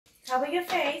cover your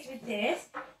face with this,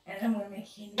 and I'm going to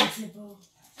make you invisible.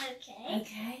 Okay.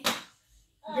 Okay?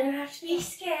 You don't have to be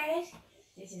scared.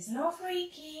 This is not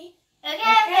freaky.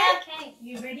 Okay.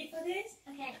 You ready for this?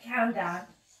 Okay. Countdown.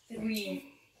 3,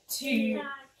 2,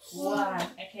 1.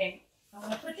 Okay. I'm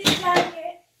going to put this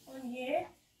blanket on here.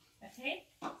 Okay?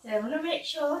 So I'm going to make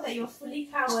sure that you're fully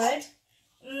covered.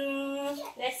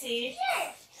 Let's see.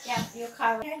 Yeah, you're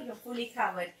covered. You're fully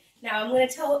covered. Now I'm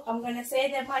gonna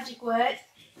say the magic word,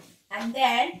 and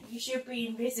then you should be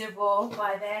invisible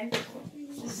by then.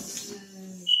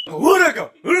 Wuraka,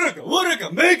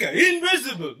 make it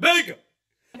invisible, make it.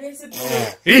 Invisible.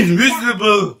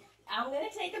 Invisible. I'm gonna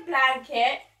take the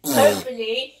blanket.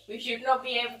 Hopefully, we should not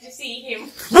be able to see him.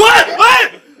 What?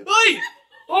 Oi!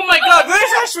 Oh my God,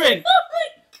 where's Ashwin?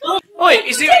 Oi,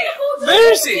 is he?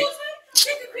 Where is he?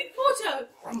 Take a quick photo.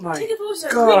 Oh my Take a photo.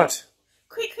 God.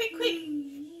 Quick.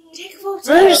 Take a photo.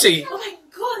 Where is he? Oh my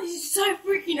God, this is so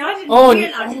freaking. I didn't realize oh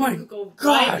it my would go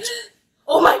God. right.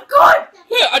 Oh my God.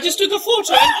 Look, I just took a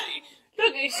photo and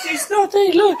look, it's not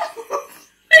there, look. Oh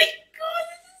my God,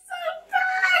 this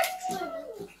is so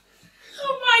bad.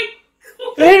 Oh my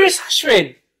God. Where is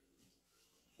Ashwin?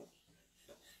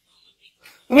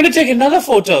 I'm going to take another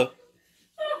photo.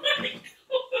 Oh my God.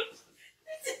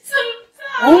 This is so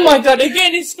bad. Oh my God,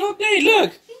 again, it's not there,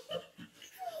 look.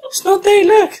 It's not there,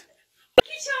 look.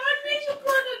 Sean, where's your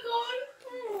brother gone?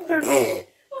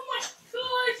 Oh my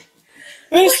God.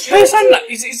 Where's Anna?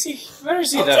 Is he? Where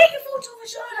is he I'll though? take a photo of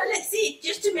Ashana. Let's see,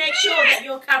 just to make sure that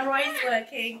your camera is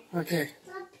working. Okay.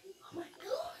 Oh my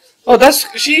God. Oh,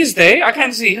 she is there. I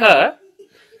can't see her. You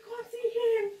can't see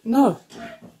him. No.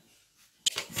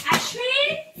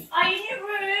 Ashvin, are you in your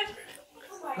room?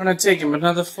 Oh I'm gonna take him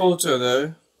another photo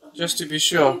though, just to be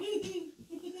sure.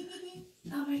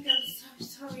 Oh my God, I'm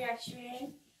so sorry,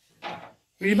 Ashvin.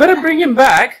 You better bring him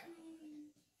back.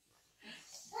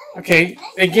 Okay,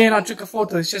 again I took a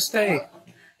photo, it's just there.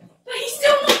 But he's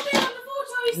still not there on the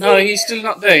photo, No, he's still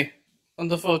not there on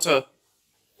the photo.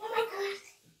 Oh my God.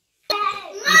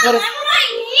 You better... I'm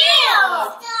right here.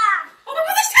 Oh my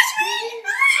God, that's Ashvin.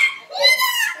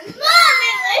 Mom,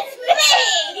 it's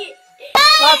me.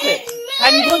 Stop it.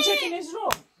 Can you go and check in his room?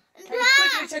 Can you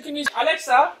quickly check in his...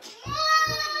 Alexa,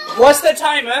 what's the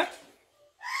timer?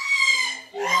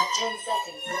 You have 10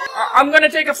 seconds. I'm gonna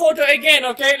take a photo again,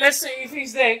 okay? Let's see if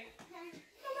he's there.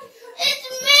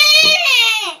 It's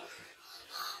me.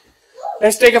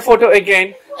 Let's take a photo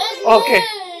again. It's Okay.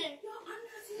 me.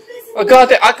 Oh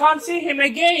God, I can't see him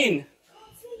again.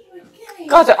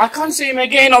 God, I can't see him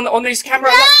again on this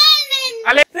camera.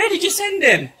 Alex, where did you send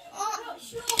him?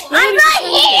 I'm right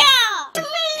here.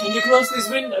 Can you close this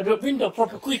window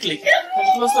proper quickly? Can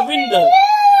you close the window?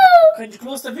 Can you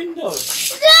close the window?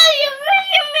 Dad, you're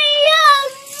bringing me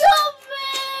out so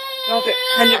bad. Okay.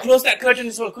 Can you close that curtain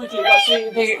as well quickly? That's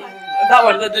that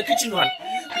one, the kitchen one.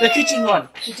 The kitchen one.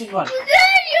 Kitchen one. Dad,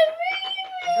 you're bringing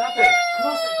me Okay.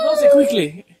 Close it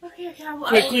quickly.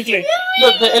 Okay, Quickly.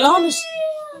 Look, the alarm is...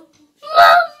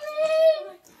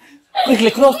 Mommy.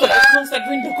 Quickly, close that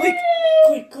window, quick.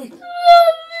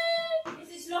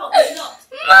 This is locked, it's locked.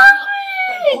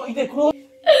 Mommy. Close.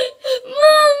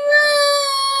 Mama.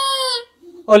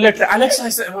 Oh, look, Alexa,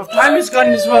 time is gone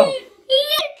as well. I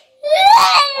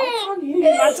can't hear you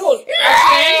at all.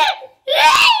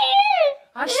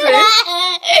 Ashwin?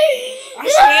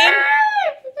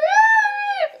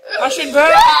 Ashwin,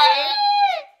 where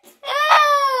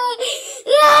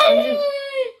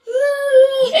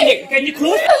can you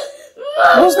close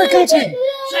the curtain?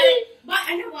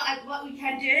 I know what we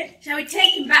can do. Shall we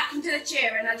take him back into the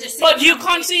chair and I'll just sit But you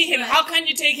can't see him. How can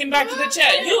you take him back to the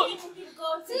chair? You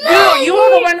No,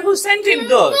 are the one who sent him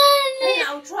though.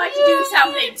 I'll try to do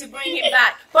something to bring him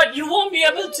back. But you won't be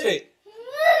able to.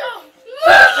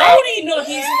 How do you know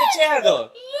he's in the chair though?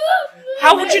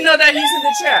 How would you know that he's in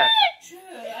the chair? True,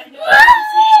 I know what you're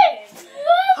saying.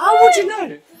 How would you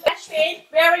know? Ashvin,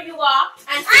 wherever you are,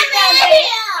 and sit down there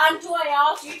until I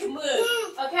ask you to move.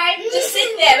 Okay? Just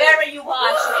sit there wherever you are,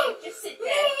 Ashvin. Just sit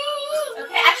there.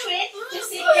 Okay, Ashvin? Just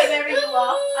sit there wherever you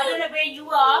are. I don't know where you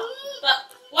are, but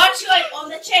once you're on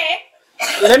the chair,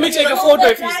 Let me take a photo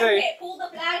if he's there. pull the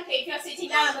blanket if you're sitting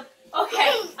down on the... Okay,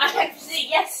 I can see.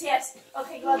 Yes.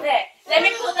 Okay, you're there. Let me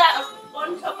put that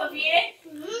on top of you.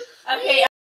 Okay.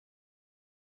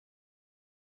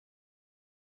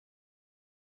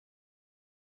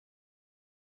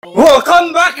 Oh,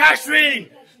 come back, Ashwin!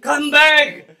 Come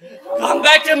back! Come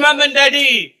back to Mum and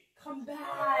Daddy! Come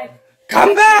back.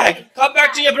 Come back! Come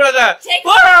back to your brother! Take a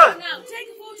Whoa! photo now. Take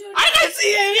a photo now. I can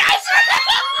see him! Yes!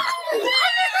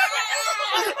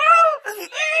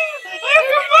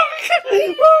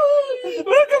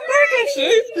 Welcome back,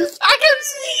 Ashwin! I can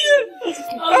see you!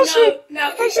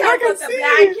 Kushal I can got the see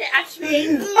blanket, Ashwin.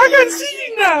 I can see you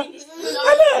now.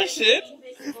 Hello, Ashvin.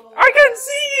 I can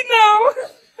see you now.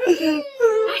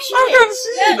 I can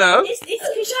see you now. It's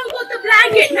Kushal got the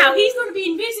blanket now. He's going to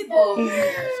be invisible.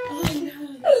 Oh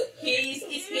no.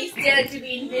 He's there to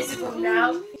be invisible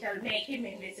now. Shall make him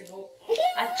invisible.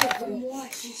 I took him.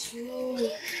 What is wrong?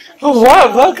 Oh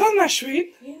wow, welcome,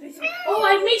 Ashvin. Oh,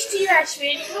 I missed you,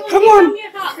 Ashwin. Come give on. Mommy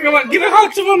a hug. Come on, give a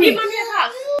hug to mommy. Give Mommy a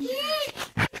hug.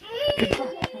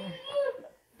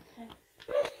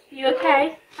 You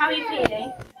okay? How are you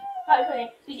feeling? How are you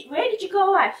feeling? Where did you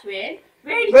go, Ashwin?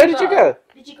 Where did you go?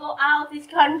 Did you go out of this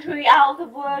country, out of the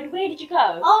world? Where did you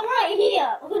go? Oh, right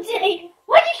here. All day.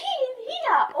 What did he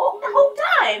here? Oh, the whole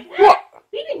time? What?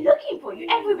 We've been looking for you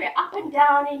everywhere, up and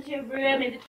down into your room,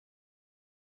 in the